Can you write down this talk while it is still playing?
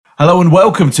Hello and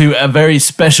welcome to a very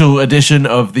special edition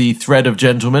of the Thread of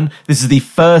Gentlemen. This is the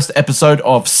first episode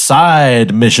of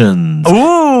Side Missions.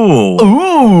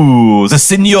 Ooh! The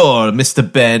Signor, Mr.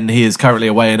 Ben, he is currently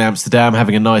away in Amsterdam,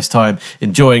 having a nice time,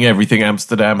 enjoying everything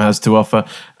Amsterdam has to offer.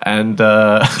 And,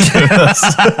 I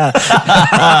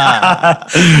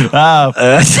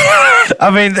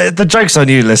mean, the joke's on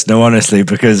you, listener, honestly,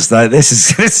 because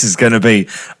this is going to be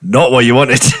not what you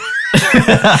wanted.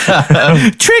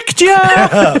 Tricked you!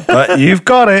 But you've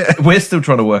got it. We're still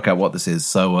trying to work out what this is,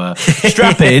 so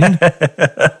strap in,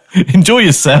 enjoy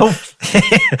yourself,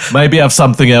 maybe have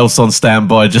something else on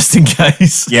standby just in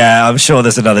case. Yeah, I'm sure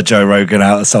there's another Joe Rogan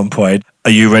out at some point.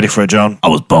 Are you ready for it, John? I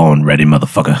was born ready,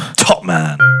 motherfucker. Top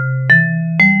man.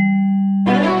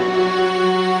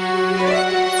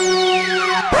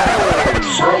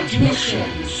 Side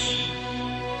missions.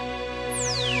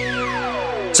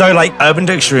 So, Urban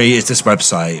Dictionary is this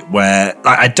website where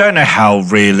I don't know how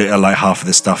real half of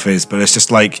this stuff is, but it's just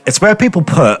it's where people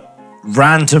put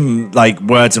random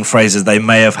words and phrases they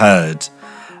may have heard,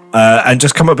 and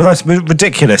just come up with the most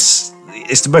ridiculous.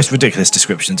 It's the most ridiculous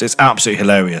descriptions. It's absolutely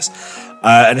hilarious,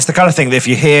 and it's the kind of thing that if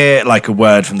you hear a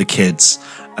word from the kids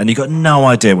and you got no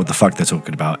idea what the fuck they're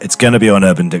talking about, it's going to be on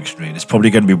Urban Dictionary, and it's probably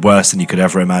going to be worse than you could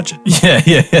ever imagine. Yeah.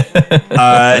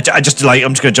 I'm just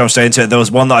going to jump straight into it. There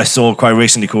was one that I saw quite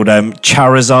recently called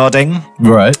Charizarding,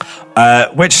 Right.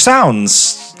 which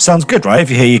sounds good, right? If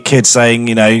you hear your kids saying,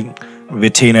 maybe a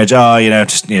teenager,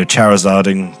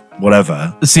 Charizarding,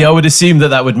 whatever. See, I would assume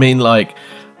that would mean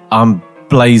I'm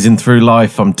blazing through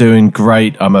life, I'm doing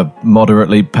great, I'm a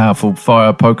moderately powerful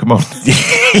fire Pokemon.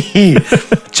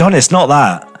 John, it's not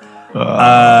that.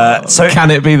 So can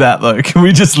it be that though? Can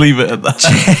we just leave it at that?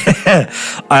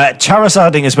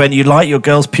 Charizarding is when you light your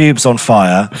girl's pubes on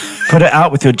fire, put it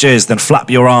out with your jizz, then flap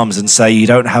your arms and say you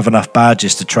don't have enough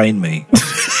badges to train me.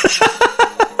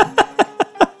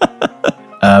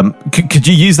 Could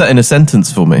you use that in a sentence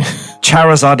for me?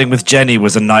 Charizarding with Jenny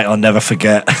was a night I'll never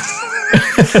forget.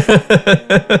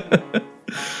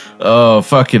 Oh,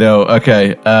 fucking hell.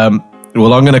 Okay.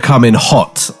 Well, I'm going to come in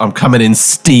hot. I'm coming in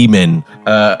steaming.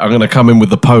 I'm going to come in with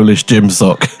the Polish gym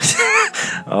sock.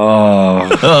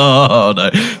 Oh, no.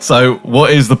 So,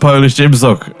 what is the Polish gym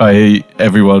sock?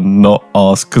 Everyone not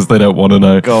ask because they don't want to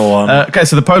know. Go on. Okay,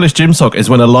 so the Polish gym sock is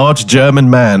when a large German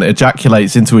man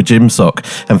ejaculates into a gym sock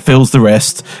and fills the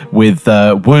rest with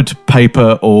wood,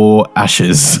 paper, or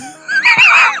ashes.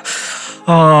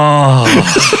 Oh,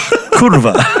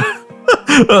 kurwa.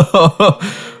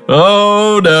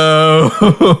 Oh, no.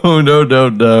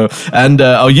 And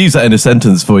I'll use that in a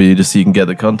sentence for you just so you can get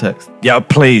the context. Yeah,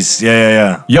 please.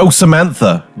 Yeah. Yo,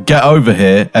 Samantha, get over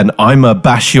here and I'ma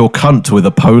bash your cunt with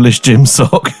a Polish gym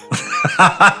sock.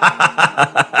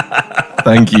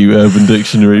 Thank you, Urban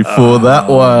Dictionary, for that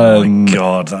one. Oh, my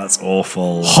God, that's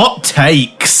awful. Hot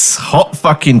takes. Hot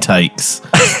fucking takes.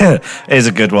 Here's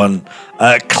a good one.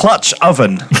 Clutch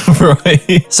oven.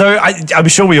 Right. So I'm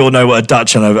sure we all know what a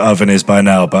Dutch oven is by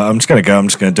now, but I'm just going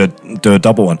to do a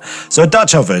double one. So a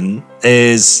Dutch oven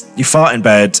is you fart in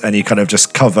bed and you kind of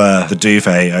just cover the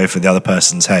duvet over the other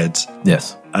person's head.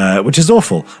 Yes. Which is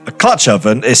awful. A clutch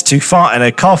oven is to fart in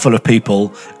a car full of people,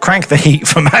 crank the heat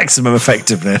for maximum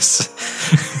effectiveness.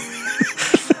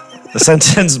 The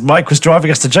sentence, Mike was driving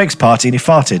us to Jake's party and he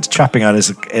farted, trapping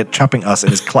us in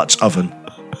his clutch oven.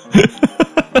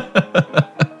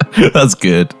 That's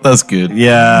good.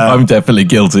 Yeah. I'm definitely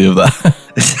guilty of that.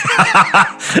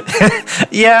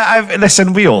 Yeah,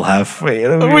 listen, we all have.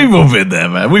 We've all been there,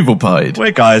 man. We've all partied.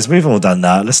 We're guys, we've all done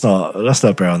that. Let's not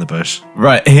bear on the bush.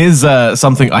 Right, here's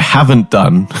something I haven't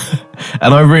done,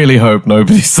 and I really hope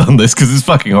nobody's done this because it's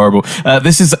fucking horrible.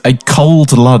 This is a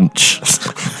cold lunch.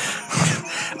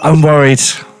 I'm worried.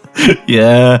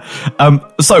 Yeah.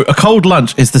 So a cold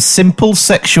lunch is the simple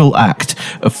sexual act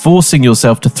of forcing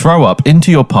yourself to throw up into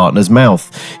your partner's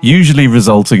mouth, usually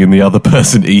resulting in the other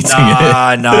person eating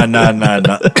it.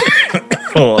 No.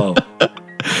 Oh.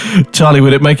 Charlie,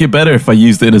 would it make it better if I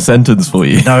used it in a sentence for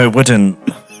you? No, it wouldn't.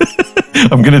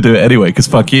 I'm going to do it anyway, because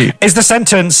fuck you. Is the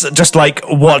sentence just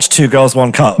watch 2 girls,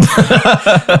 1 cup?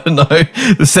 No,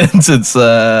 the sentence has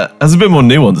a bit more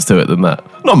nuance to it than that.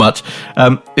 Not much.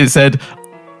 It said,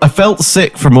 I felt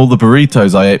sick from all the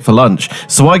burritos I ate for lunch,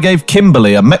 so I gave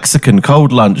Kimberly a Mexican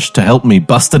cold lunch to help me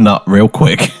bust a nut real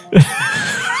quick.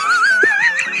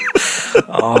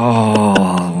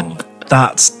 Oh,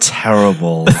 that's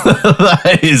terrible.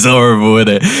 That is horrible,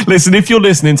 isn't it? Listen, if you're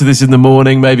listening to this in the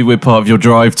morning, maybe we're part of your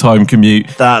drive time commute.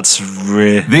 That's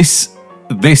real. This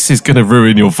is going to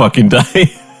ruin your fucking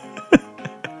day.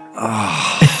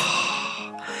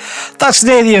 That's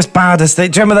nearly as bad as do you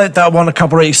remember that one a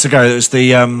couple of weeks ago? It was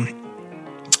the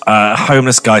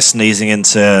Homeless guy sneezing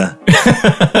into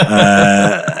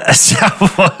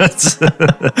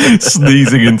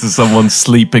Sneezing into someone's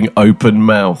sleeping open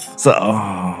mouth. So,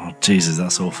 oh, Jesus,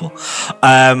 that's awful.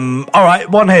 All right,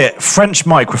 one here. French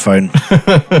microphone.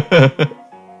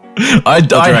 I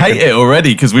hate it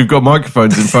already because we've got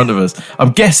microphones in front of us.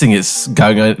 I'm guessing it's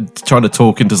trying to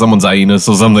talk into someone's anus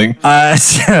or something.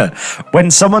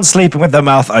 When someone's sleeping with their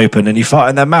mouth open and you fart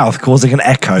in their mouth, causing an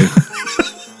echo.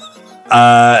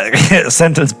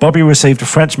 Sentence: Bobby received a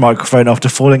French microphone after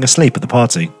falling asleep at the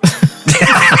party.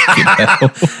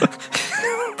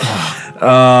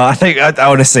 I think,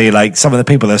 honestly, like some of the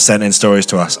people that have sent in stories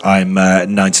to us, I'm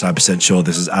 99% sure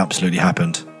this has absolutely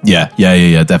happened. Yeah,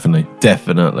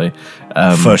 definitely.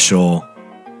 For sure.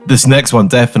 This next one,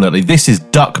 definitely. This is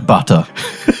duck butter.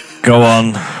 Go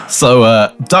on.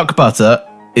 So, duck butter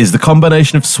is the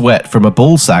combination of sweat from a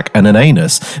ballsack and an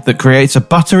anus that creates a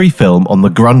buttery film on the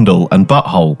grundle and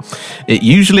butthole. It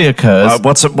usually occurs...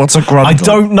 What's a grundle? I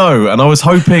don't know, and I was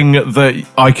hoping that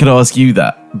I could ask you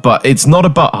that, but it's not a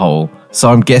butthole, so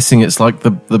I'm guessing it's like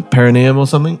the perineum or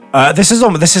something. This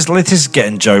is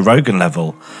getting Joe Rogan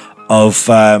level of...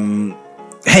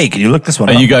 Hey, can you look this one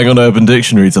up? Are you going on Urban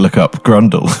Dictionary to look up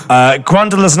grundle?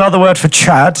 Grundle is another word for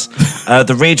Chad,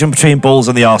 the region between balls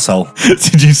and the arsehole.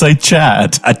 Did you say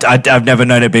Chad? I've never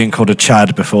known it being called a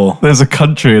Chad before. There's a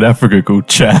country in Africa called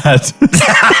Chad.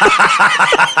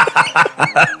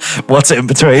 What's it in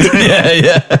between?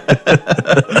 Yeah.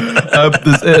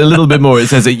 There's a little bit more. It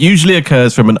says it usually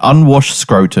occurs from an unwashed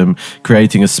scrotum,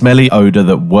 creating a smelly odor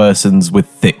that worsens with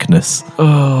thickness.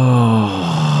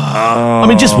 I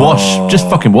mean, just wash. Just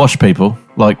fucking wash, people.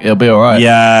 Like, it'll be all right.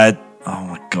 Yeah. Oh,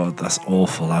 my God. That's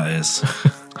awful, that is.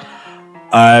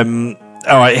 All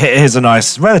right. Here's a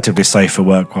nice, relatively safe for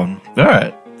work one. All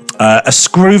right. A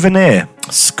screw veneer.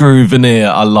 Screw veneer.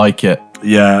 I like it.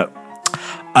 Yeah.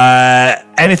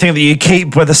 Anything that you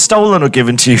keep, whether stolen or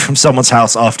given to you from someone's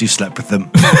house after you slept with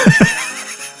them.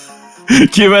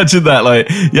 Can you imagine that? Like,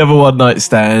 you have a one-night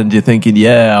stand, you're thinking,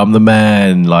 yeah, I'm the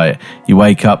man. Like, you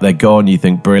wake up, they're gone, you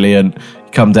think, brilliant.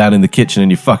 You come down in the kitchen and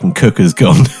your fucking cooker's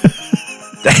gone.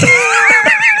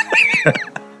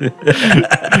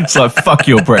 It's like, fuck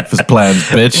your breakfast plans,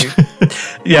 bitch.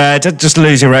 Yeah, just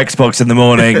lose your Xbox in the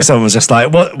morning. Someone's just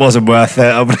like, what wasn't worth it?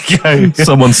 I'm going to go.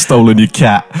 Someone's stolen your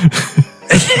cat.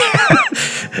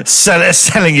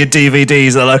 Selling your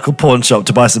DVDs at a local pawn shop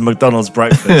to buy some McDonald's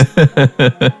breakfast.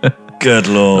 Good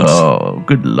Lord. Oh,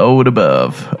 good Lord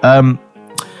above.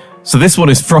 So this one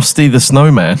is Frosty the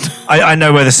Snowman. I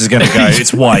know where this is going to go.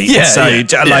 It's white.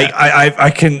 I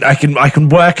can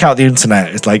work out the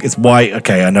internet. It's like, it's white.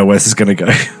 Okay, I know where this is going to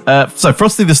go. So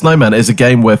Frosty the Snowman is a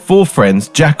game where 4 friends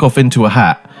jack off into a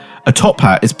hat. A top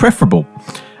hat is preferable.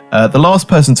 The last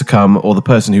person to come, or the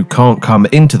person who can't come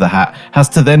into the hat, has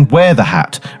to then wear the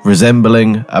hat,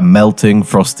 resembling a melting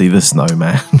Frosty the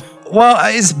Snowman. Well,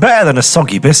 it's better than a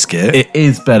soggy biscuit. It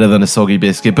is better than a soggy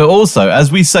biscuit. But also,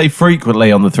 as we say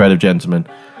frequently on the Thread of Gentlemen,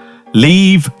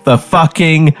 leave the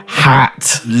fucking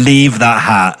hat. Leave that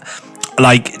hat.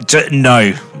 Like,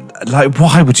 no. Like,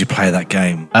 why would you play that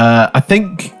game? I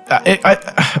think...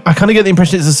 I kind of get the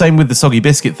impression it's the same with the soggy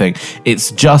biscuit thing.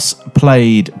 It's just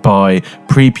played by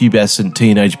prepubescent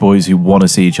teenage boys who want to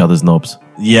see each other's knobs.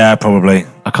 Yeah, probably.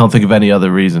 I can't think of any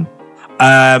other reason.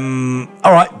 All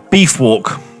right, beef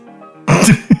walk.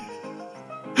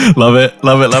 Love it.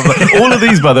 All of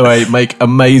these, by the way, make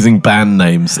amazing band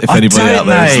names. If anybody out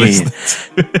there is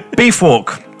listening. Beef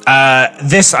walk.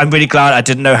 This, I'm really glad I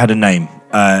didn't know how to name.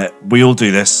 We all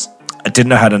do this. I didn't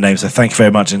know how to name, so thank you very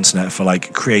much, Internet, for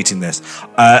like creating this.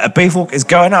 A beef walk is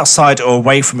going outside or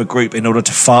away from a group in order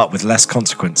to fart with less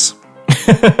consequence.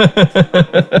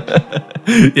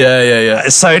 Yeah.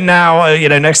 So now,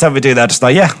 next time we do that, just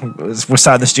like, we're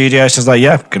sat in the studio, it's just like,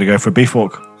 gonna go for a beef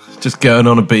walk. Just going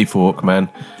on a beef walk, man.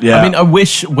 Yeah. I mean, I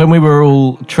wish when we were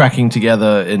all tracking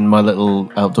together in my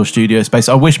little outdoor studio space,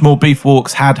 I wish more beef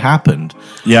walks had happened.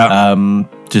 Yeah.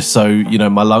 Just so,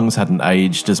 my lungs hadn't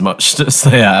aged as much as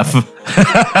they have.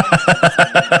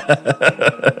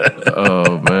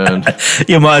 Oh, man.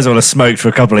 You might as well have smoked for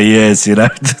a couple of years, Yeah,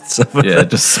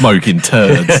 just smoking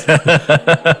turds.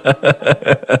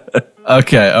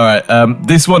 Okay, all right.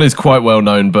 This one is quite well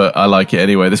known, but I like it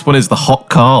anyway. This one is the hot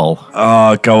Carl.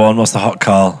 Oh, go on. What's the hot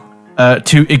Carl?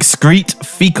 To excrete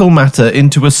fecal matter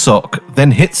into a sock,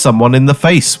 then hit someone in the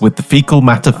face with the fecal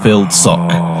matter filled sock.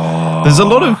 There's a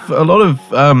lot of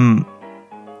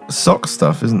sock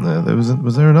stuff, isn't there?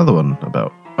 Was there another one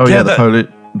about? Oh yeah, the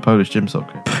Polish gym sock.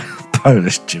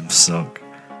 Polish gym sock.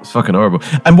 It's fucking horrible.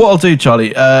 And what I'll do,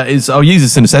 Charlie, is I'll use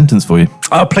this in a sentence for you.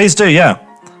 Oh, please do. Yeah.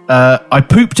 I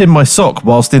pooped in my sock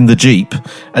whilst in the Jeep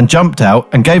and jumped out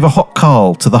and gave a hot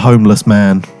Carl to the homeless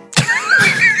man.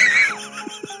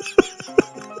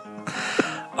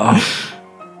 Oh,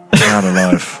 man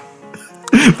alive.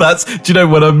 Do you know,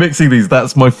 when I'm mixing these,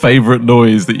 that's my favourite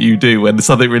noise that you do when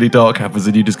something really dark happens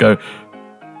and you just go,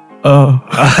 oh.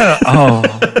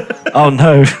 Oh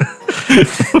no.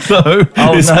 No,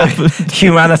 Oh no. happened.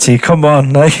 Humanity, come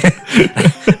on. I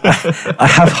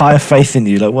have higher faith in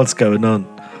you. Like, what's going on?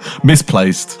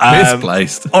 Misplaced.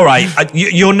 All right,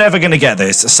 you're never going to get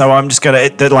this, so I'm just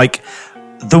going to...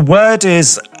 The word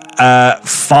is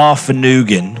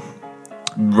farfanugin.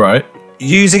 Right.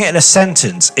 Using it in a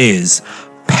sentence is...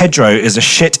 Pedro is a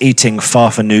shit-eating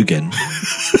farfanugin.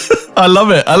 I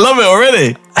love it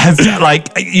already.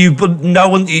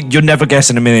 You'll never guess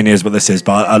in a million years what this is,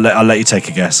 but I'll let you take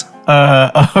a guess.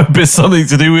 I hope it's something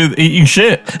to do with eating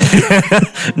shit.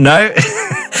 No.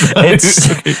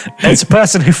 It's a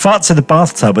person who farts in the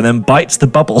bathtub and then bites the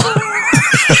bubble.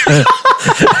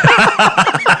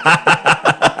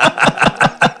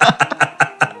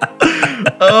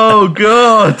 Oh,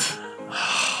 God.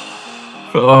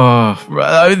 Oh,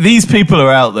 right. These people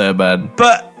are out there, man.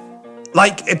 But,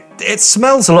 it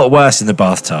smells a lot worse in the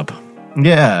bathtub.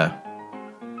 Yeah.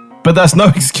 But that's no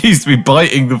excuse to be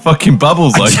biting the fucking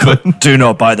bubbles open. Do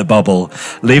not bite the bubble.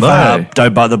 Leave that up.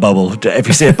 Don't bite the bubble. If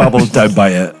you see a bubble, don't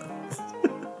bite it.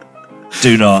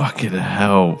 Do not. Fucking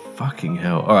hell.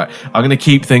 All right, I'm going to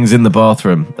keep things in the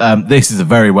bathroom. This is a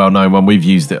very well-known one. We've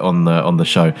used it on the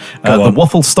show. The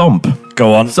waffle stomp.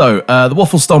 Go on. So, the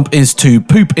waffle stomp is to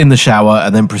poop in the shower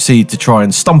and then proceed to try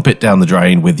and stomp it down the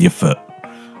drain with your foot.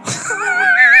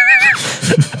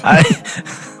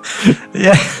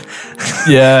 Yeah.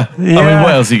 Yeah. I mean,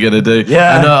 what else are you going to do?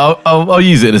 Yeah. And I'll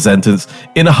use it in a sentence.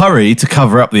 In a hurry to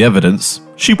cover up the evidence,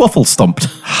 she waffle stomped.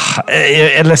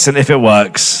 Listen, if it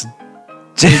works.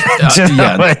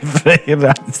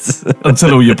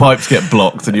 Until all your pipes get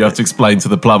blocked and you have to explain to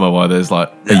the plumber why there's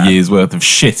like a year's worth of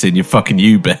shit in your fucking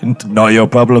U-bend. Not your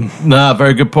problem. Nah,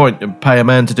 very good point. Pay a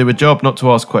man to do a job, not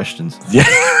to ask questions. Yeah.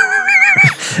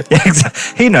 Yeah,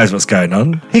 exactly. He knows what's going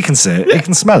on. He can see it. Yeah. He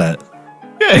can smell it.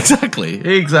 Yeah,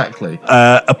 exactly.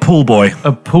 A pool boy.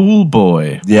 A pool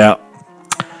boy. Yeah.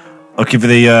 I'll give you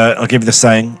the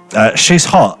saying. She's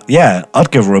hot. Yeah, I'd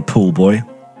give her a pool boy.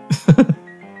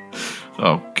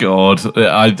 Oh God.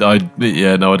 I don't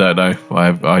know.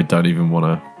 I don't even want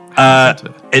to.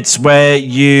 It's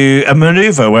a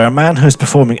maneuver where a man who's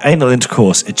performing anal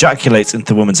intercourse ejaculates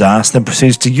into the woman's ass, then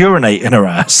proceeds to urinate in her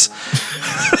ass.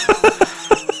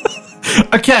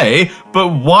 Okay, but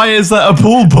why is that a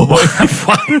pool boy?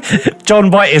 John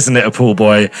White, isn't it, a pool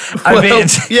boy? I mean,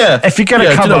 yeah. If you're going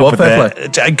to come up with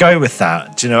it, go with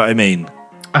that. Do you know what I mean?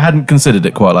 I hadn't considered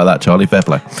it quite like that, Charlie. Fair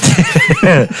play.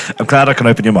 I'm glad I can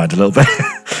open your mind a little bit.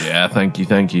 Yeah, thank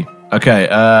you. Okay,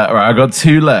 all right, I got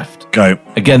two left. Go.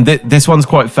 Again, this one's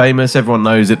quite famous. Everyone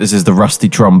knows it. This is the rusty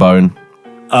trombone.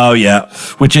 Oh, yeah.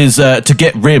 Which is to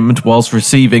get rimmed whilst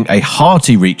receiving a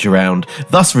hearty reach around,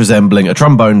 thus resembling a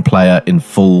trombone player in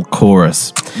full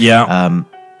chorus. Yeah.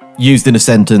 Used in a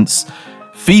sentence,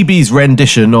 Phoebe's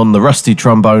rendition on the rusty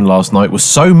trombone last night was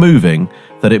so moving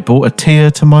that it brought a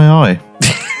tear to my eye.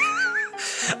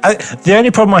 The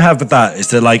only problem I have with that is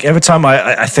that, like, every time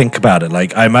I think about it,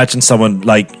 like, I imagine someone,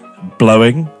 like,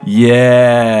 blowing.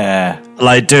 Yeah.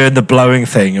 Like, doing the blowing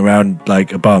thing around,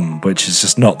 like, a bum, which is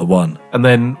just not the one. And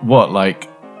then what, like,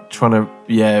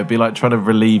 it'd be like trying to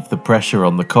relieve the pressure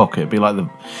on the cock. It'd be like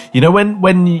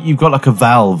when you've got, like, a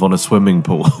valve on a swimming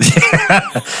pool.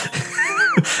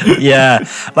 Yeah.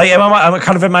 Like, I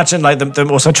kind of imagine, like,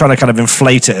 them also trying to kind of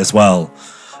inflate it as well.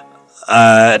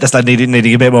 Just like needing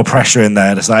a bit more pressure in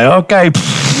there. It's like, okay.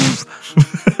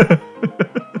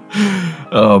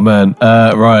 Oh man!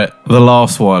 Right, the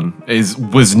last one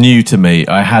was new to me.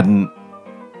 I hadn't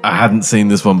seen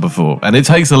this one before, and it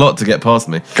takes a lot to get past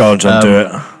me. Go on, John, do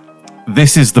it.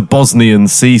 This is the Bosnian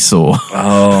seesaw.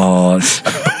 Oh,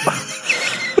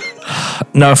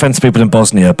 no offense to people in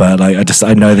Bosnia, but like,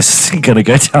 I know this isn't going to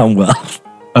go down well.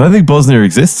 I don't think Bosnia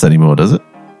exists anymore, does it?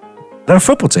 They're a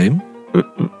football team.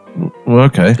 Well,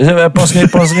 okay. Is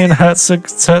it Bosnian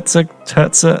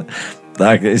Herzegovina?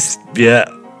 Like, yeah.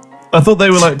 I thought they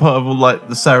were like part of like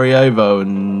the Sarajevo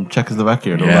and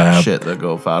Czechoslovakia and all that shit that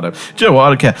got found out. Do you know what? I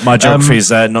don't care. My geography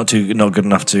is not good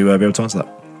enough to be able to answer that.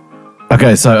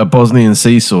 Okay, so a Bosnian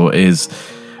seesaw is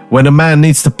when a man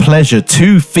needs to pleasure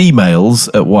two females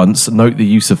at once. Note the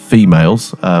use of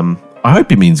females. I hope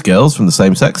he means girls from the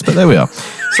same sex, but there we are.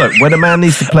 So when a man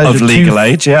needs to pleasure of legal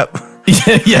age, yep.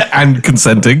 Yeah, and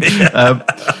consenting.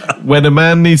 When a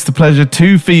man needs to pleasure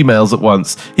two females at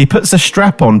once, he puts a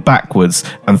strap on backwards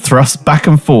and thrusts back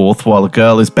and forth while a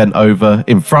girl is bent over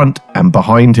in front and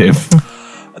behind him.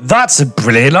 That's a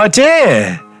brilliant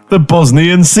idea. The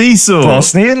Bosnian seesaw.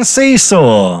 Bosnian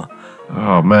seesaw.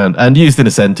 Oh, man. And used in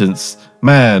a sentence.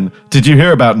 Man, did you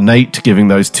hear about Nate giving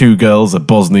those two girls a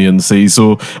Bosnian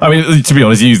seesaw? I mean, to be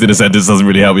honest, used in a sentence doesn't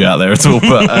really help you out there at all.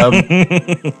 But,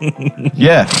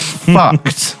 yeah,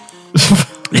 fucked.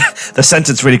 The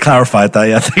sentence really clarified that,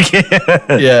 yeah, I think.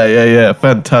 Yeah.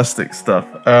 Fantastic stuff.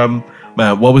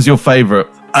 Man, what was your favourite?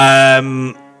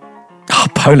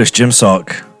 Polish gym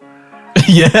sock.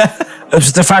 Yeah. It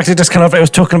was the fact it was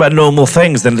talking about normal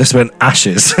things, then this went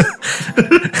ashes.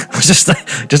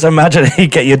 just imagine you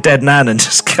get your dead nan and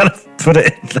just kind of put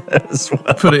it in there as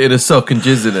well. Put it in a sock and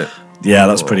jizz in it. Yeah,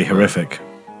 that's pretty horrific.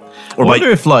 I wonder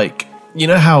if, like, you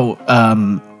know how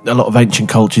a lot of ancient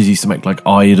cultures used to make, like,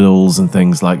 idols and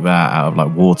things like that out of,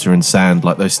 like, water and sand,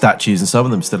 like those statues, and some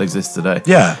of them still exist today.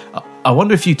 Yeah. I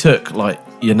wonder if you took, like,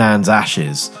 your nan's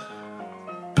ashes,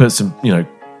 put some,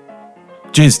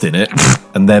 jizzed in it,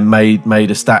 and then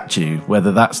made a statue,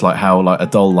 whether that's like how like a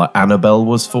doll like Annabelle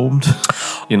was formed.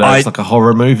 It's like a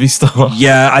horror movie star.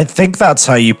 Yeah, I think that's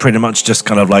how you pretty much just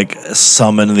kind of like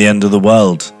summon the end of the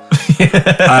world.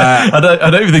 I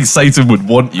don't even think Satan would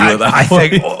want you at that point. I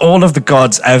think all of the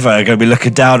gods ever are going to be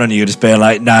looking down on you, just being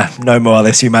like, nah, no more of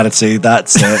this humanity,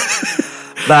 that's it.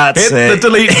 That's Hit it. the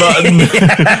delete button.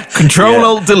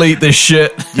 Control-Alt-Delete this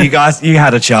shit. You guys, you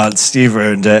had a chance. You've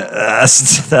ruined it.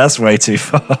 That's way too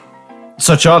far.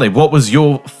 So, Charlie, what was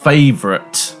your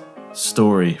favourite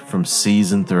story from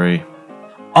season 3?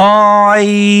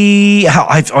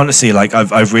 I've honestly, like,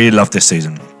 I've really loved this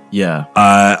season. Yeah.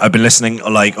 I've been listening,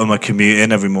 like, on my commute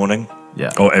in every morning.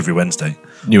 Yeah. Or every Wednesday.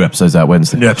 New episodes out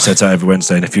Wednesday. New episodes out every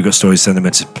Wednesday. And if you've got stories, send them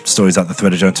into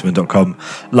stories@thethreadofgentleman.com.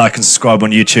 Like and subscribe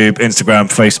on YouTube, Instagram,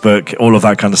 Facebook, all of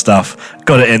that kind of stuff.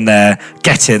 Got it in there.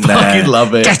 Get in there. Fucking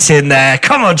love it. Get in there.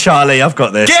 Come on, Charlie. I've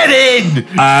got this. Get in!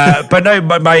 But no,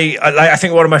 I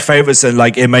think one of my favourites, and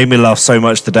like it made me laugh so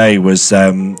much today, was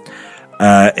in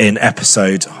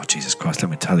episode... Oh, Jesus Christ,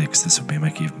 let me tell you, because this will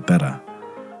make it even better.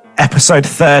 Episode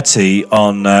 30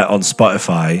 on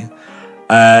Spotify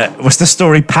was the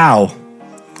story Pow.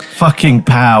 Fucking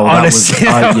Pow. Honestly,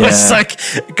 I was like,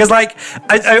 because like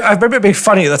I remember it being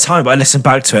funny at the time, but I listened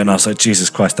back to it and I was like, Jesus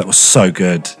Christ, that was so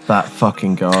good. That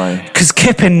fucking guy. Because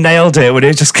Kippen nailed it when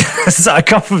it just. I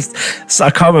can't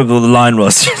remember what the line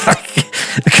was. Like,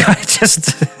 the guy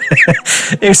just.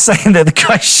 He was saying that the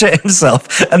guy shit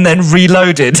himself and then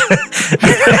reloaded.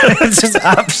 It just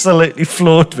absolutely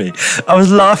floored me. I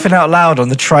was laughing out loud on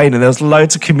the train and there was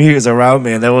loads of commuters around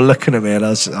me and they were looking at me and I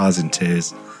was in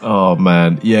tears. Oh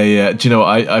man, yeah. Do you know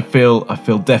what? I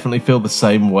definitely feel the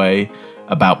same way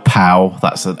about Pow.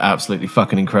 That's an absolutely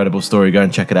fucking incredible story. Go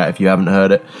and check it out if you haven't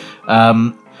heard it.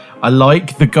 I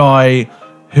like the guy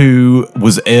who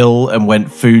was ill and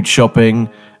went food shopping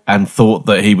and thought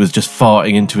that he was just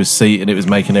farting into his seat and it was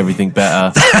making everything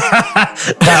better.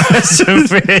 That was a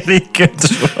really good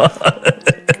one.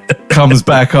 Comes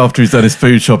back after he's done his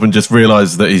food shop and just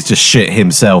realises that he's just shit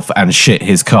himself and shit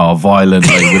his car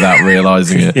violently without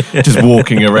realising it. Just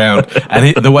walking around.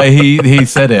 And the way he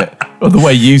said it, or the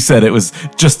way you said it, was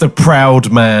just a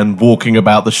proud man walking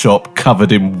about the shop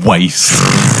covered in waste.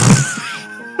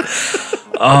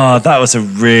 Oh, that was a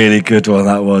really good one,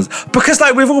 that was. Because,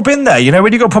 like, we've all been there,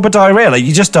 when you got proper diarrhea, like,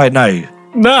 you just don't know.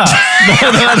 Nah.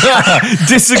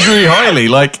 Disagree highly.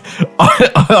 Like,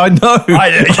 I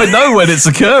know when it's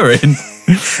occurring.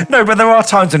 No, but there are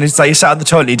times when it's like you sat in the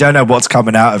toilet, you don't know what's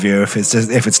coming out of you if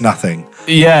it's nothing.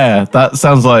 Yeah, that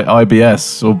sounds like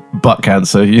IBS or butt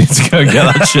cancer. You need to go and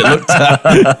get that shit looked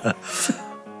at.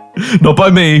 Not by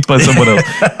me, by someone else.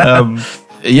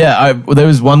 There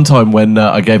was one time when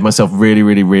I gave myself really,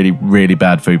 really, really, really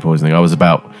bad food poisoning. I was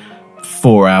about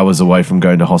 4 hours away from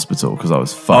going to hospital because I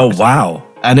was fucked. Oh, wow.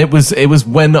 And it was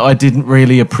when I didn't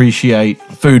really appreciate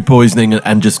food poisoning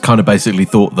and just kind of basically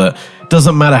thought that it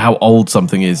doesn't matter how old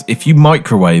something is, if you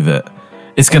microwave it,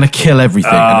 it's going to kill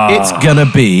everything and it's going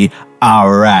to be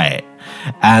all right.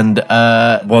 And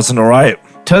wasn't all right.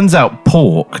 Turns out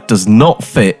pork does not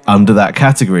fit under that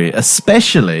category,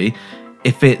 especially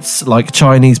if it's like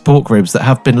Chinese pork ribs that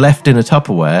have been left in a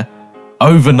Tupperware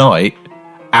overnight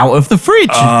out of the fridge.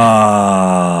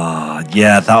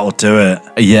 Yeah, that'll do it.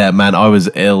 Yeah, man, I was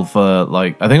ill for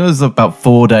I think it was about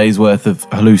 4 days worth of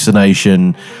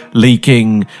hallucination,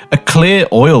 leaking a clear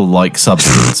oil-like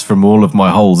substance from all of my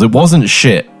holes. It wasn't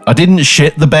shit. I didn't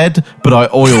shit the bed, but I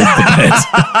oiled the bed.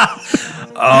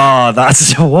 Oh,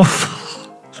 that's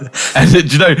awful. And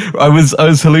I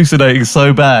was hallucinating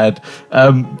so bad.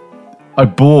 I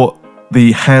bought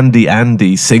the Handy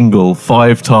Andy single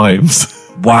 5 times.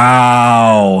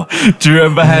 Wow. Do you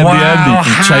remember Handy Andy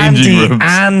from Changing Rooms?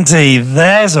 Andy,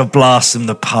 there's a blast from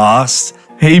the past.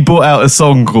 He brought out a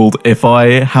song called If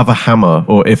I Have a Hammer,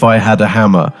 or If I Had a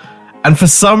Hammer. And for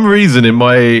some reason in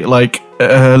my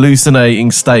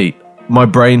hallucinating state, my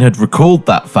brain had recalled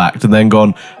that fact and then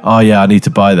gone, oh yeah, I need to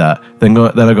buy that. Then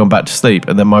I've gone back to sleep,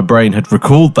 and then my brain had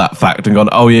recalled that fact and gone,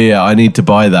 oh yeah, I need to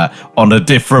buy that on a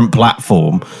different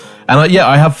platform. And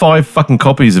I have 5 fucking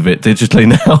copies of it digitally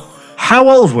now. How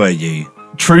old were you?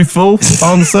 Truthful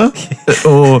answer?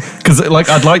 Or, because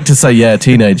I'd like to say, yeah,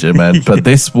 teenager, man, but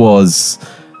it was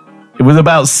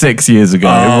about 6 years ago.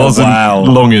 It wasn't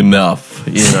long enough,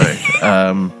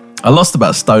 I lost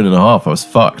about 1.5 stone. I was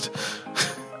fucked.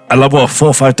 I love 4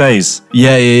 or 5 days.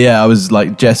 Yeah. I was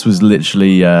Jess was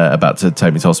literally about to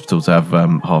take me to hospital to have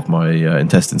half my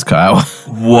intestines cut out.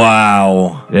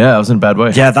 Wow. Yeah, I was in a bad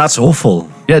way. Yeah, that's awful.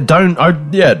 Yeah, don't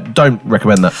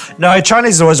recommend that. No,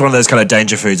 Chinese is always one of those kind of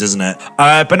danger foods, isn't it?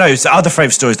 But no, so other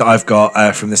favourite stories that I've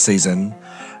got from this season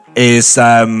is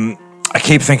I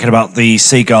keep thinking about the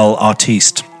seagull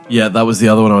artiste. Yeah, that was the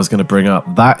other one I was going to bring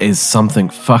up. That is something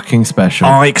fucking special.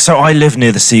 So I live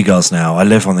near the seagulls now. I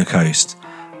live on the coast.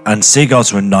 And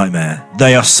seagulls are a nightmare.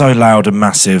 They are so loud and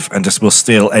massive and just will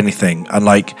steal anything. And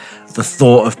the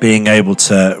thought of being able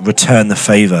to return the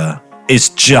favour is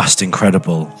just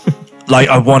incredible.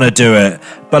 I want to do it.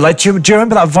 But do you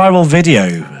remember that viral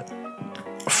video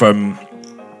from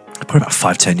probably about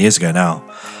 5-10 years ago now,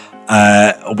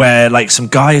 where some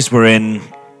guys were in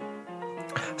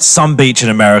some beach in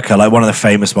America, one of the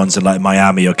famous ones in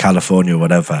Miami or California or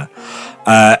whatever,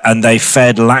 and they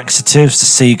fed laxatives to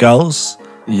seagulls.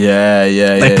 Yeah.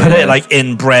 They put it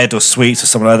in bread or sweets or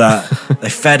something like that. They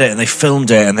fed it and they filmed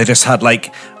it, and they just had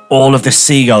all of the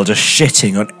seagull just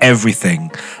shitting on everything.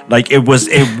 It was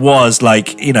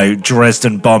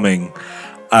Dresden bombing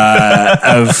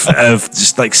of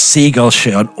just seagull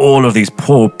shit on all of these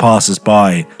poor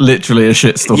passers-by. Literally a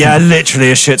shitstorm. Yeah,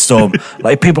 literally a shitstorm.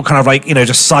 People kind of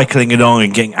just cycling along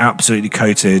and getting absolutely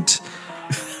coated.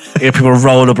 People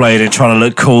rollerblading and trying to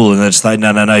look cool, and they're just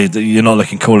no, you're not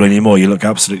looking cool anymore. You look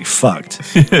absolutely fucked.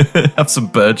 Have some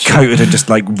bird shit. Coated in just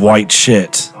white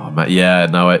shit. Oh, man, yeah,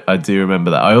 no, I do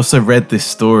remember that. I also read this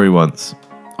story once.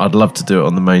 I'd love to do it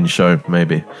on the main show,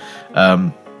 maybe.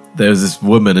 There was this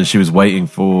woman, and she was waiting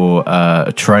for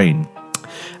a train,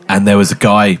 and there was a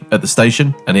guy at the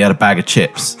station, and he had a bag of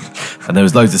chips, and there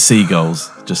was loads of seagulls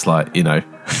just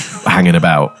hanging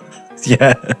about.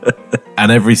 Yeah.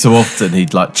 And every so often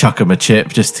he'd chuck him a chip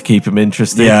just to keep him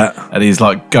interested. Yeah. And he's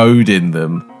goading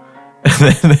them. And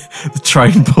then the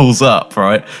train pulls up,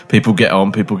 right? People get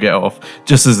on, people get off.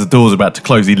 Just as the door's about to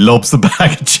close, he lobs the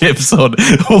bag of chips on.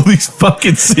 All these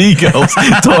fucking seagulls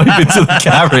dive into the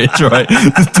carriage, right?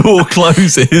 The door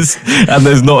closes and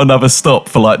there's not another stop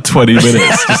for 20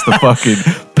 minutes. Just the fucking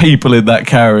people in that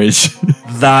carriage.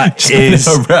 That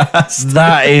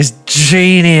is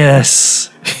genius.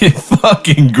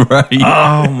 Fucking great.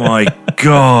 Oh my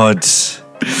God.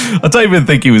 I don't even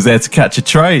think he was there to catch a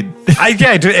train.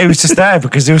 It was just there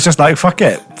because he was just fuck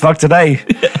it. Fuck today.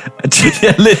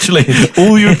 Yeah, literally.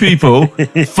 All you people,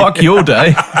 fuck your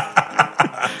day.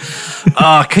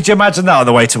 Could you imagine that on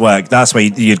the way to work? That's where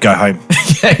you'd go home.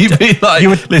 Yeah, you'd be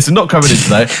listen, not coming in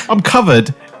today. I'm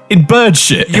covered in bird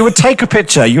shit. You would take a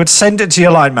picture, you would send it to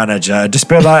your line manager and just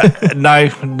be no,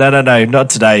 not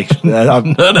today. No.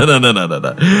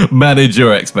 Manage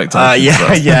your expectations.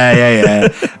 Yeah.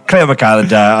 Clear my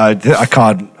calendar. I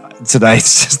can't today.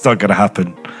 It's just not going to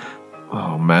happen.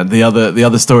 Oh man, the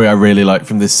other story I really like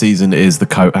from this season is the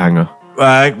coat hanger.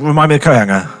 Remind me of the coat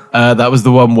hanger. That was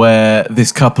the one where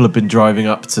this couple had been driving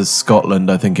up to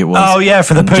Scotland, I think it was. Oh yeah,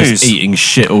 for the poos. Just eating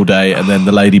shit all day, and then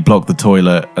the lady blocked the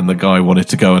toilet, and the guy wanted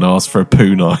to go and ask for a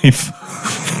poo knife.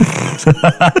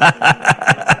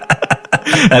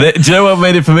 And do you know what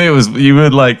made it for me? It was you were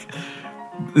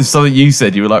something you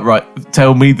said. You were right,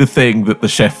 tell me the thing that the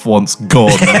chef wants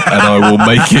gone, and I will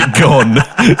make it gone.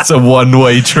 It's a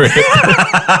one-way trip.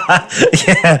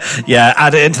 Yeah.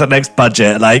 Add it into the next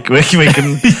budget. We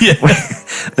can.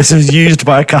 This was used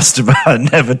by a customer,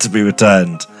 never to be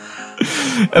returned.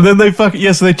 And then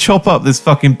so they chop up this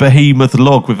fucking behemoth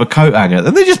log with a coat hanger,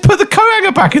 and they just put the coat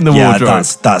hanger back in the wardrobe. Yeah,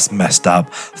 that's messed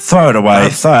up. Throw it away.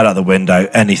 Throw it out the window.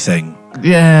 Anything.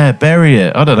 Yeah, bury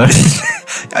it. I don't know.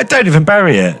 I don't even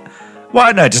bury it.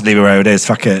 Why no? Just leave it where it is.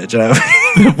 Fuck it. Do you know?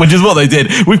 Which is what they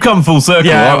did. We've come full circle.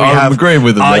 Yeah, I'm agreeing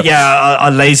with them.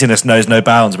 Our laziness knows no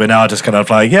bounds. We're now just kind of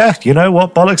you know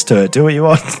what? Bollocks to it. Do what you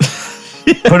want.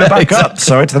 Put it back up.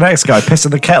 Sorry to the next guy. Piss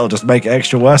in the kettle. Just make it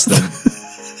extra worse then.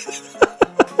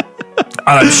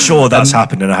 I'm sure that's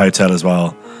happened in a hotel as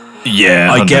well.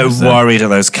 Yeah, I get 100%. worried at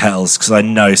those kettles because I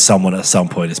know someone at some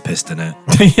point is pissed in it.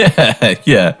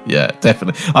 yeah,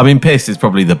 definitely. I mean, piss is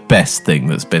probably the best thing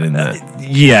that's been in there.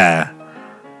 Yeah.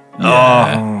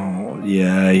 Yeah. Oh,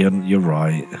 yeah, you're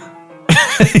right.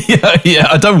 yeah,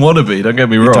 I don't want to be, don't get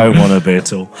me wrong. Don't want to be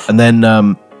at all. And then,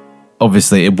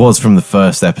 obviously, it was from the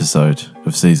first episode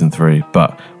of season 3,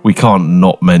 but we can't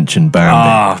not mention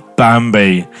Bambi.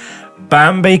 Bambi.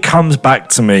 Bambi comes back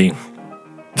to me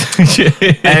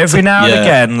every now and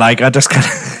again. Like, I just kind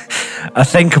of I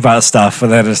think about stuff,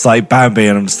 and then it's like Bambi,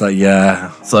 and I'm just like,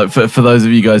 yeah. So for those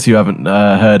of you guys who haven't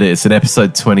heard it, it's in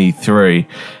episode 23.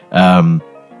 And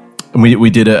we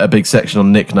did a big section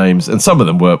on nicknames, and some of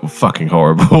them were fucking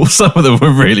horrible. Some of them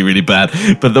were really, really bad.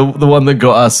 But the one that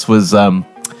got us was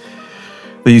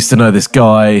they used to know this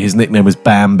guy. His nickname was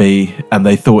Bambi, and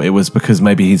they thought it was because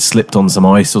maybe he'd slipped on some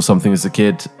ice or something as a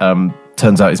kid.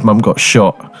 Turns out his mum got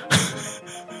shot.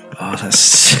 Oh,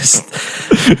 that's just...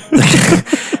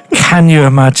 Can you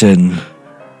imagine?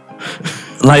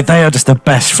 Like, they are just the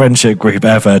best friendship group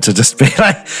ever to just be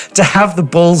like, to have the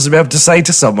balls to be able to say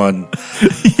to someone,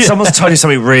 someone's told you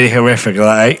something really horrific,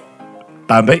 like, hey,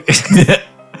 Bambi. Yeah,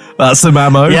 that's some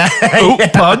ammo. Yeah. Oh,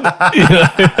 pun.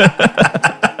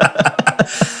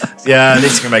 Yeah, at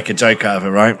least you can make a joke out of it,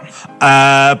 right?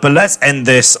 But let's end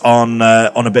this on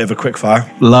a bit of a quick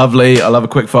fire. Lovely. I love a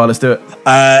quick fire. Let's do it.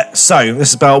 So, this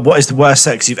is about what is the worst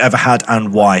sex you've ever had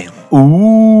and why.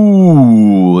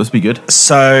 Ooh, let's be good.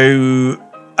 So,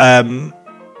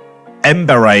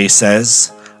 Embere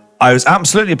says, I was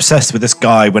absolutely obsessed with this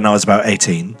guy when I was about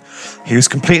 18. He was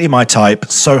completely my type,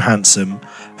 so handsome.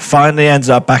 Finally ended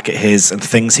up back at his, and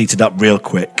things heated up real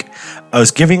quick. I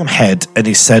was giving him head, and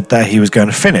he said that he was going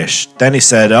to finish. Then he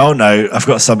said, oh no, I've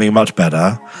got something much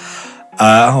better.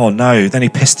 Oh no, then he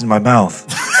pissed in my mouth.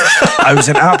 I was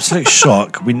in absolute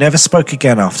shock. We never spoke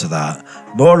again after that.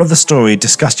 Moral of the story,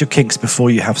 discuss your kinks before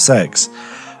you have sex.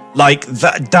 Like,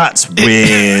 that's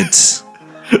weird.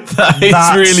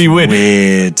 That's really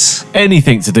weird.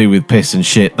 Anything to do with piss and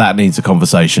shit, that needs a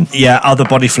conversation. Yeah, other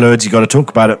body fluids, you got to talk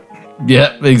about it.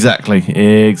 Yeah, exactly.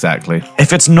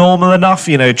 If it's normal enough,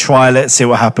 trial it, see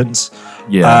what happens.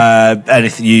 Yeah.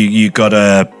 Anything you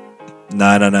gotta.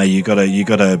 No. You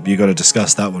gotta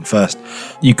discuss that one first.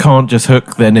 You can't just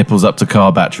hook their nipples up to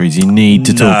car batteries. You need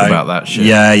to talk about that shit.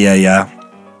 Yeah.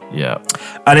 Yeah.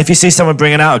 And if you see someone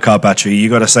bringing out a car battery, you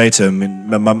got to say to him,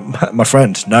 my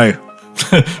friend, no.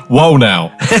 Whoa now.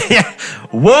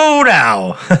 Whoa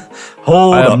now.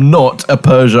 Hold I on. am not a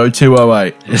Peugeot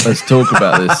 208. Let's talk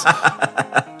about this.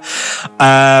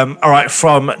 All right,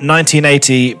 from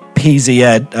 1980,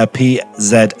 PZX.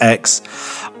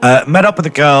 Met up with a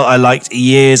girl I liked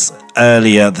years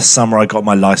earlier, the summer I got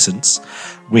my license.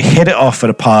 We hit it off at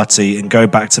a party and go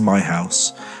back to my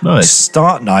house. Nice.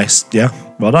 Yeah,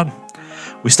 well done.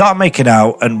 We start making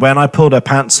out, and when I pulled her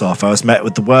pants off, I was met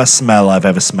with the worst smell I've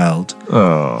ever smelled.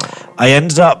 Oh. I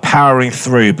ended up powering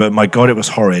through, but my God, it was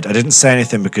horrid. I didn't say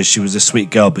anything because she was a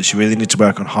sweet girl, but she really needed to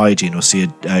work on hygiene or see a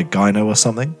gyno or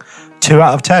something. 2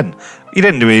 out of 10. You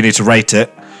didn't really need to rate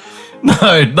it.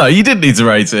 No, you didn't need to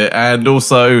rate it. And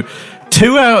also,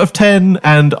 2 out of 10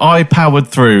 and I powered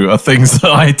through are things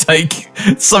that I take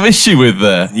some issue with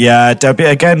there. Yeah, don't be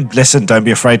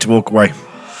afraid to walk away.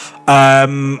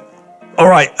 All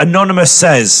right, Anonymous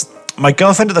says, my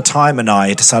girlfriend at the time and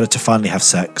I decided to finally have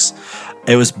sex.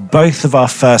 It was both of our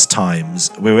first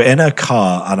times. We were in her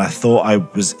car and I thought I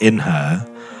was in her,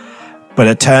 but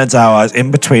it turns out I was in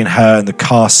between her and the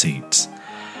car seat.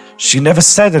 She never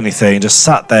said anything, just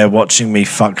sat there watching me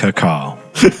fuck her car.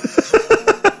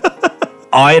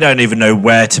 I don't even know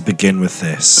where to begin with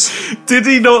this. Did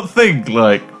he not think,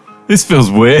 like, this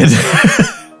feels weird?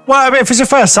 Well, I mean, if it's your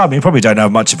first time, you probably don't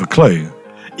have much of a clue.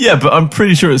 Yeah, but I'm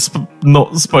pretty sure it's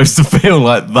not supposed to feel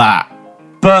like that.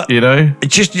 But,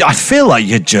 I feel like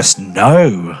you just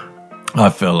know. I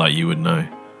feel like you would know.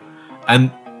 And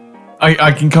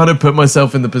I can kind of put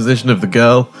myself in the position of the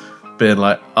girl being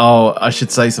like, oh, I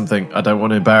should say something. I don't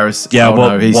want to embarrass. Yeah, oh,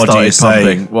 no, he what do you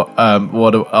started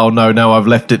pumping. Oh no, now I've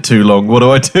left it too long. What do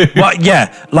I do? Well,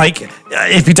 yeah, like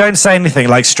if you don't say anything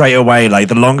like straight away, like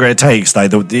the longer it takes,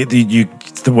 like the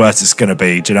worse it's going to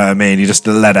be. Do you know what I mean? You just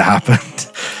let it happen,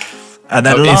 and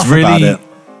then laugh about it.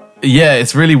 Yeah,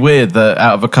 it's really weird that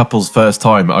out of a couple's first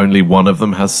time, only one of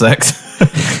them has sex.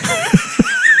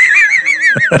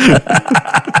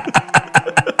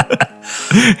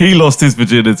 He lost his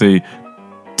virginity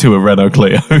to a Renault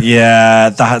Clio. Yeah,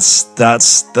 that's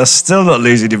still not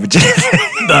losing your virginity.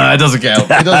 No, it doesn't count.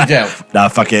 It doesn't count. No,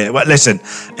 fuck it. Well, listen,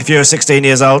 if you're 16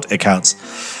 years old, it counts.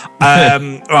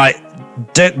 Right,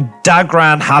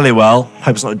 Dagran Halliwell,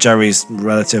 hope it's not Jerry's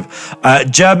relative,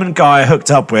 German guy I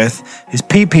hooked up with, his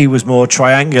pee-pee was more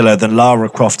triangular than Lara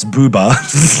Croft's booba.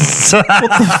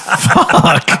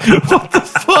 What the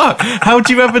fuck? How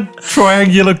do you have a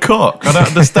triangular cock? I don't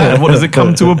understand. What, does it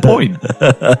come to a point?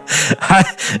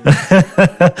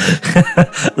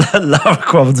 Lara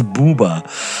Croft's booba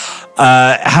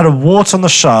had a wart on the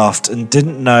shaft and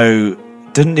didn't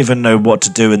even know what to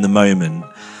do in the moment.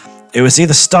 It was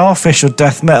either starfish or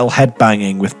death metal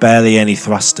headbanging with barely any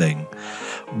thrusting.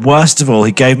 Worst of all,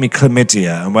 he gave me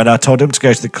chlamydia, and when I told him to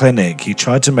go to the clinic, he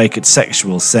tried to make it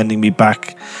sexual, sending me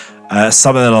back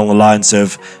something along the lines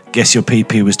of, "Guess your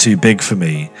pee-pee was too big for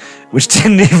me," which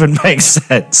didn't even make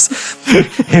sense.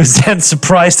 He was then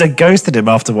surprised I ghosted him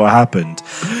after what happened.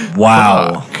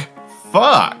 Wow.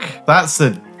 Fuck. That's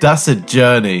a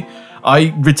journey.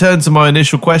 I return to my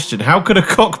initial question. How could a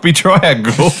cock be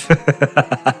triangle? It's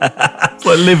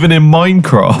like living in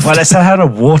Minecraft. Well, it had a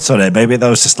wart on it. Maybe that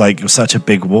was just like, it was such a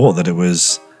big wart that it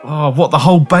was... Oh, what, the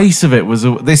whole base of it was...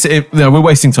 No, we're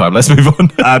wasting time. Let's move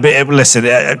on. Listen,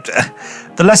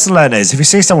 the lesson learned is, if you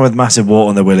see someone with massive wart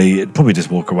on their willy, probably just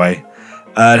walk away.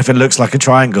 If it looks like a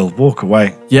triangle, walk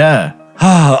away. Yeah.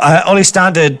 Ollie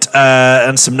Standard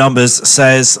and some numbers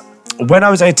says, when I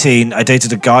was 18, I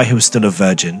dated a guy who was still a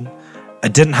virgin. I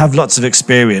didn't have lots of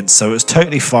experience, so it was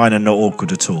totally fine and not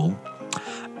awkward at all.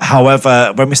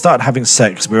 However, when we started having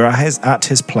sex, we were at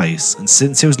his place, and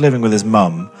since he was living with his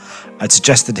mum, I'd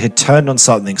suggested he'd turn on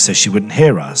something so she wouldn't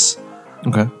hear us.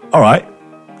 Okay. All right.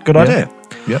 Good idea.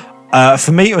 Yep.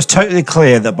 For me, it was totally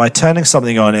clear that by turning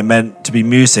something on, it meant to be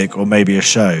music or maybe a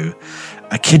show.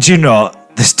 I kid you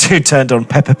not, this dude turned on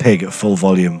Peppa Pig at full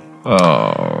volume.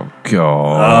 Oh,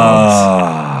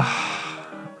 God.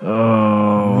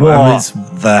 What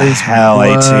the hell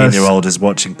 18-year-old is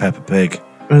watching Peppa Pig?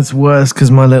 It's worse because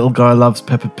my little guy loves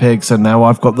Peppa Pig, so now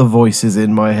I've got the voices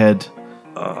in my head.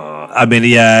 I mean,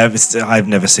 yeah, I've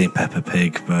never seen Peppa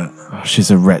Pig, but... Oh, she's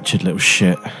a wretched little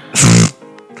shit.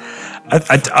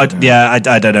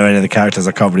 I don't know any of the characters.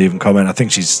 I can't really even comment. I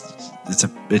think it's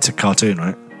a cartoon,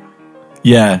 right?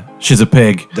 Yeah, she's a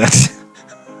pig.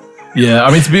 Yeah,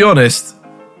 I mean, to be honest...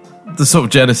 The sort of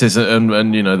genesis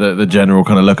and you know the general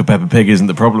kind of look of Peppa Pig isn't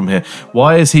the problem here.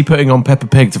 Why is he putting on Peppa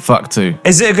Pig to fuck to?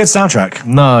 Is it a good soundtrack?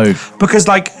 No. Because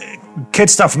like kid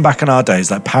stuff from back in our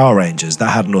days, like Power Rangers,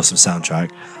 that had an awesome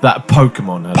soundtrack. That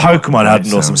Pokemon had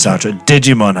an awesome soundtrack.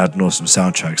 Digimon had an awesome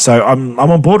soundtrack. So I'm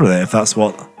on board with it if that's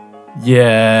what.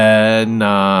 Yeah,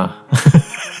 nah.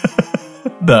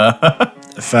 Nah.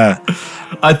 Fair.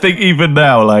 I think even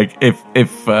now, like if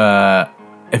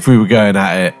we were going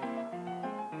at it.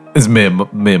 It's me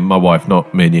and my wife,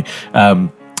 not me and you.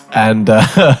 And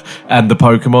the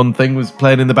Pokemon thing was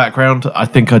playing in the background. I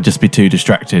think I'd just be too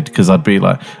distracted because I'd be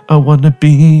like, I want to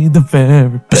be the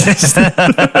very best.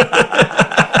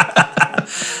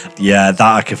 Yeah, that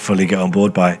I could fully get on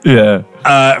board by.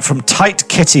 Yeah. From Tight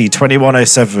Kitty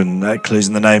 2107, clues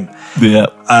in the name. Yeah.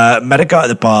 Met a guy at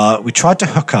the bar. We tried to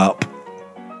hook up.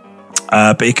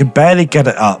 But he could barely get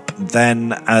it up.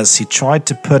 Then, as he tried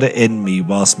to put it in me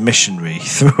whilst missionary, he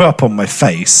threw up on my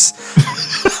face.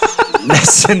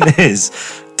 Lesson is,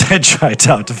 don't try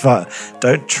to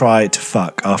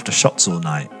fuck after shots all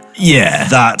night. Yeah,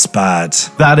 that's bad.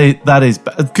 That is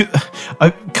bad.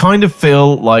 I kind of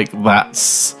feel like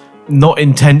that's not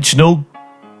intentional,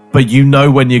 but you know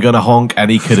when you're going to honk,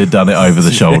 and he could have done it over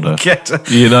the shoulder.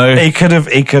 You know, he could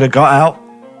have got out.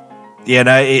 You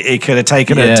know, he could have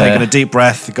taken a deep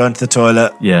breath, gone to the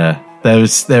toilet. Yeah, there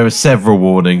are several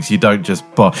warnings. You don't just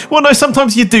bath. Well, no,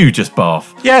 sometimes you do just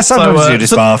bath. Yeah, sometimes you do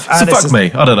just bath. So fuck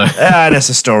me. I don't know. And it's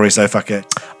a story, so fuck it.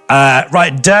 Right,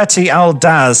 Dirty Al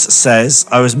Daz says,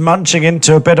 I was munching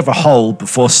into a bit of a hole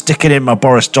before sticking in my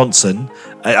Boris Johnson.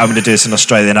 I'm going to do this in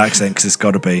Australian accent because it's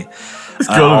got to be.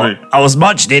 I was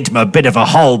munching into a bit of a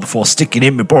hole before sticking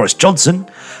in my Boris Johnson.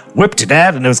 Whipped it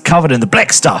out and it was covered in the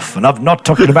black stuff. And I'm not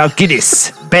talking about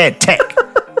Guinness. Bad tech.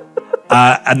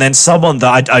 And then someone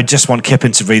that I just want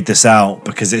Kippen to read this out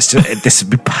because this would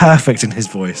be perfect in his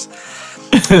voice.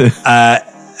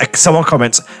 Someone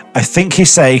comments, I think he's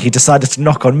saying he decided to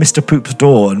knock on Mr. Poop's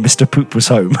door and Mr. Poop was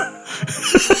home.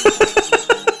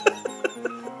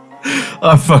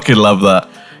 I fucking love that.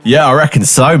 Yeah, I reckon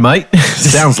so, mate.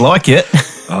 Sounds like it.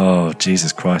 Oh,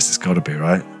 Jesus Christ, it's got to be,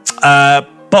 right?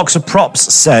 Box of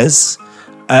Props says,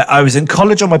 I was in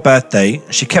college on my birthday.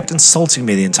 She kept insulting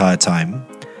me the entire time.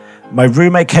 My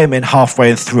roommate came in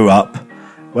halfway and threw up.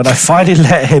 When I finally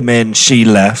let him in, she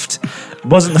left. It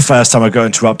wasn't the first time I got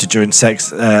interrupted during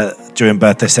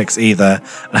birthday sex either.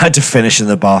 I had to finish in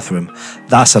the bathroom.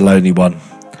 That's a lonely one.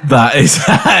 That is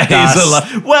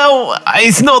well,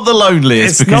 it's not the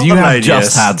loneliest because you have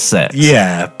just had sex.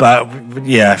 Yeah, but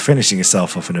yeah, finishing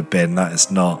yourself off in a bin, that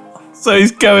is not. So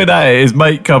he's going at it, his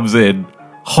mate comes in,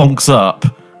 honks up,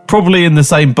 probably in the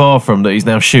same bathroom that he's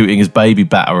now shooting his baby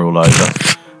batter all over.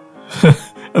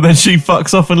 And then she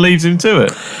fucks off and leaves him to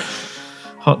it.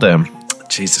 Hot damn.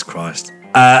 Jesus Christ.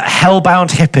 Hellbound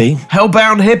hippie.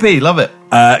 Hellbound hippie, love it.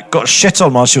 Got shit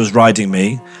on while she was riding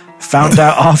me. Found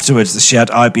out afterwards that she had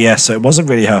IBS, so it wasn't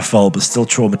really her fault, but still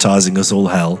traumatizing as all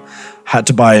hell. Had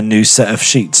to buy a new set of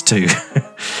sheets too.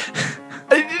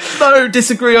 No,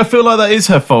 disagree. I feel like that is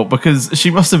her fault because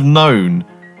she must have known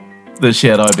that she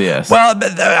had IBS. Well,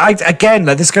 again,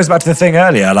 this goes back to the thing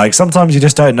earlier. Like, sometimes you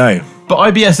just don't know. But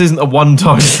IBS isn't a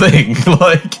one-time thing.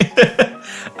 Like,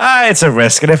 it's a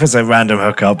risk, and if it's a random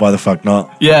hookup, why the fuck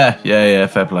not? Yeah,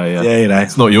 fair play. Yeah, you know,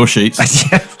 it's not your sheets.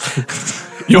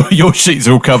 Your sheets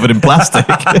are all covered in plastic.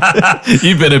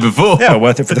 You've been here before. Yeah,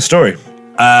 worth it for the story.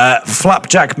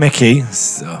 Flapjack Mickey.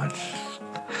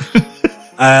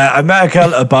 I met a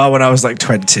girl at a bar when I was like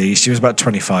 20. She was about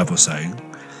 25 or so.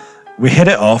 We hit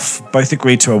it off, both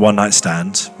agreed to a one-night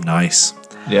stand. Nice.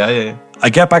 Yeah. I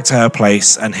get back to her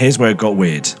place, and here's where it got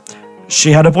weird.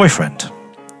 She had a boyfriend.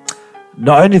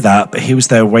 Not only that, but he was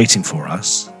there waiting for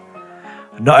us.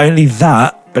 Not only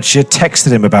that, but she had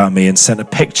texted him about me and sent a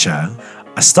picture.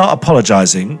 I start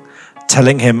apologising,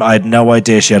 telling him I had no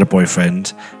idea she had a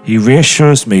boyfriend. He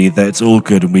reassures me that it's all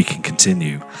good and we can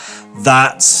continue.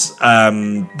 That's a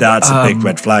big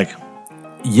red flag.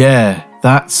 Yeah,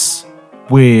 that's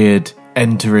weird.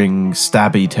 Entering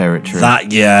stabby territory.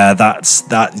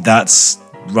 That's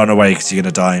run away because you're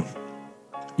gonna die.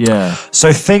 Yeah.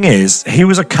 So thing is, he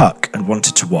was a cuck and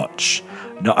wanted to watch.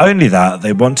 Not only that,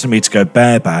 they wanted me to go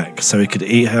bareback so he could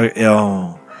eat her.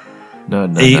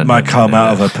 Eat my cum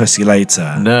out of her pussy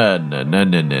later. No. I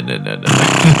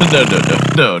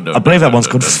believe that one's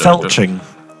called felching.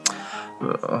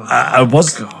 I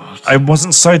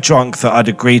wasn't so drunk that I'd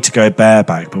agreed to go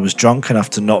bareback, but was drunk enough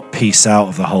to not peace out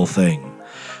of the whole thing.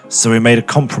 So we made a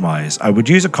compromise. I would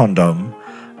use a condom,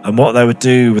 and what they would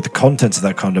do with the contents of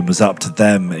that condom was up to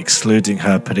them, excluding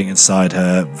her putting inside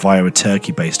her via a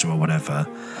turkey baster or whatever.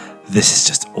 This is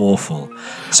just awful.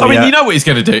 So, you know what he's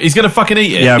going to do? He's going to fucking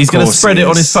eat it. Yeah, he's going to spread it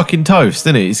on his fucking toast,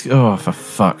 isn't he? For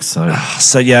fuck's sake.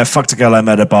 So yeah, fucked a girl I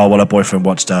met at a bar while her boyfriend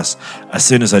watched us. As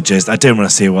soon as I jizzed, I didn't want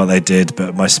to see what they did,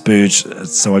 but my spooge,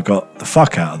 so I got the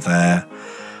fuck out of there.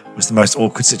 It was the most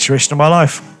awkward situation of my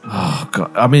life. Oh,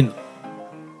 God. I mean...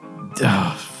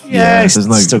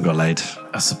 still got laid.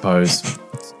 I suppose.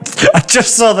 I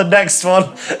just saw the next one.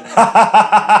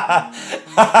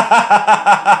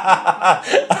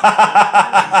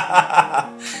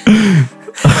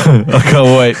 I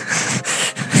can't wait.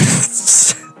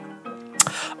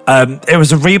 It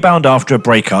was a rebound after a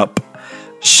breakup.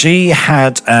 She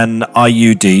had an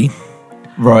IUD.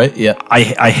 Right, yeah.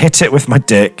 I hit it with my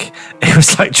dick. It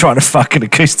was like trying to fuck an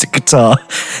acoustic guitar.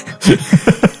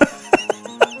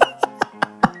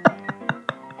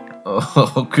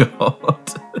 Oh, God.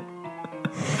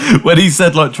 When he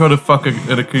said, like, trying to fuck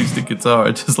an acoustic guitar,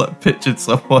 I just, like, pictured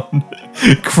someone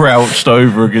crouched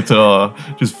over a guitar,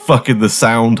 just fucking the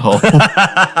sound hole.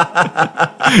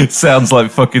 Sounds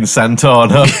like fucking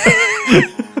Santana.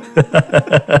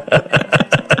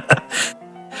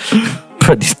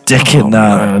 Put his dick in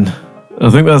that. Man. I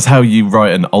think that's how you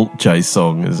write an Alt J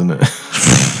song, isn't it?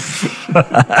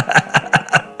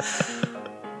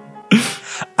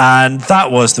 And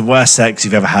that was the worst sex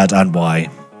you've ever had, and why?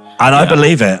 And I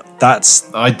believe it.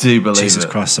 I do believe Jesus it.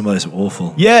 Christ, some of those are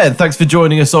awful. Yeah, and thanks for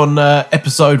joining us on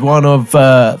episode 1 of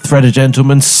Thread a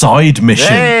Gentleman Side Mission.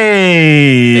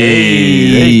 Hey!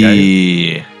 There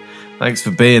you go. Thanks for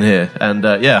being here. And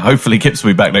hopefully Kip's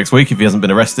will be back next week if he hasn't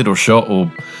been arrested or shot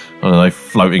or, I don't know,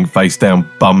 floating face down,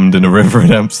 bummed in a river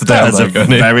in Amsterdam. There's a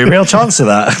very real chance of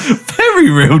that. Very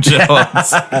real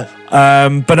chance.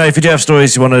 But no, if you do have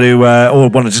stories you want to do, or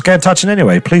want to just get in touch in any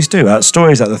way, please do.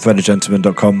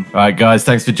 stories@thethreadofgentleman.com. All right, guys,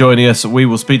 thanks for joining us. We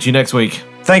will speak to you next week.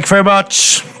 Thank you very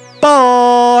much.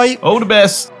 Bye. All the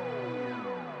best.